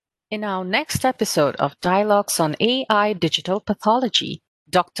In our next episode of Dialogues on AI Digital Pathology,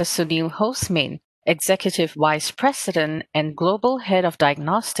 Dr. Sunil Hosmain, Executive Vice President and Global Head of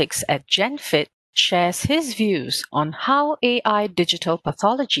Diagnostics at GenFit, shares his views on how AI digital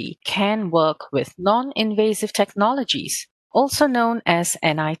pathology can work with non-invasive technologies, also known as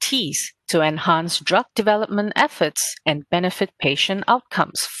NITs, to enhance drug development efforts and benefit patient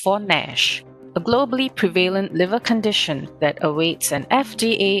outcomes for NASH, a globally prevalent liver condition that awaits an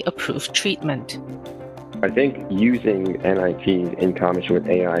FDA-approved treatment. I think using NITs in combination with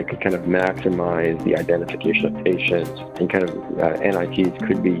AI could kind of maximize the identification of patients, and kind of NITs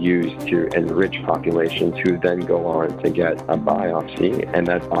could be used to enrich populations who then go on to get a biopsy, and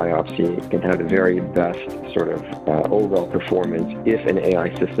that biopsy can have the very best sort of overall performance if an AI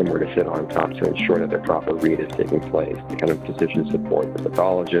system were to sit on top to ensure that the proper read is taking place, to kind of decision support the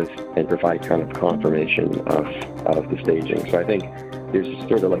pathologist and provide kind of confirmation of the staging. So I think there's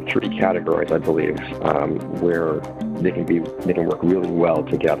sort of like three categories, I believe, where they can work really well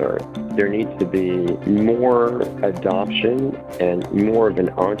together. There needs to be more adoption and more of an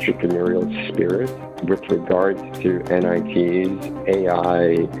entrepreneurial spirit with regards to NITs,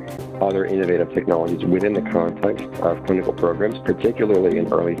 AI, other innovative technologies within the context of clinical programs, particularly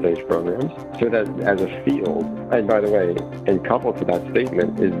in early stage programs, so that as a field, and by the way, and coupled to that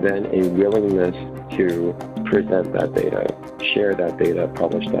statement is then a willingness to present that data, share that data,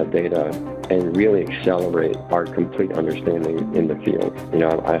 publish that data, and really accelerate our complete understanding in the field.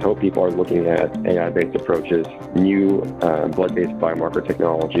 I hope people are looking at AI-based approaches, new blood-based biomarker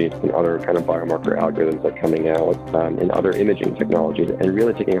technologies, and other kind of biomarker algorithms that are coming out, and other imaging technologies, and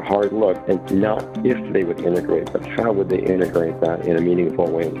really taking a hard look at not if they would integrate, but how would they integrate that in a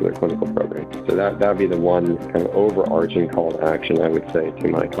meaningful way into their clinical program. So that would be the one kind of overarching call to action, I would say, to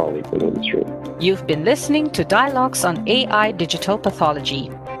my colleagues in the industry. You've been listening to Dialogues on AI Digital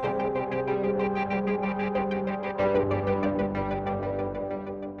Pathology.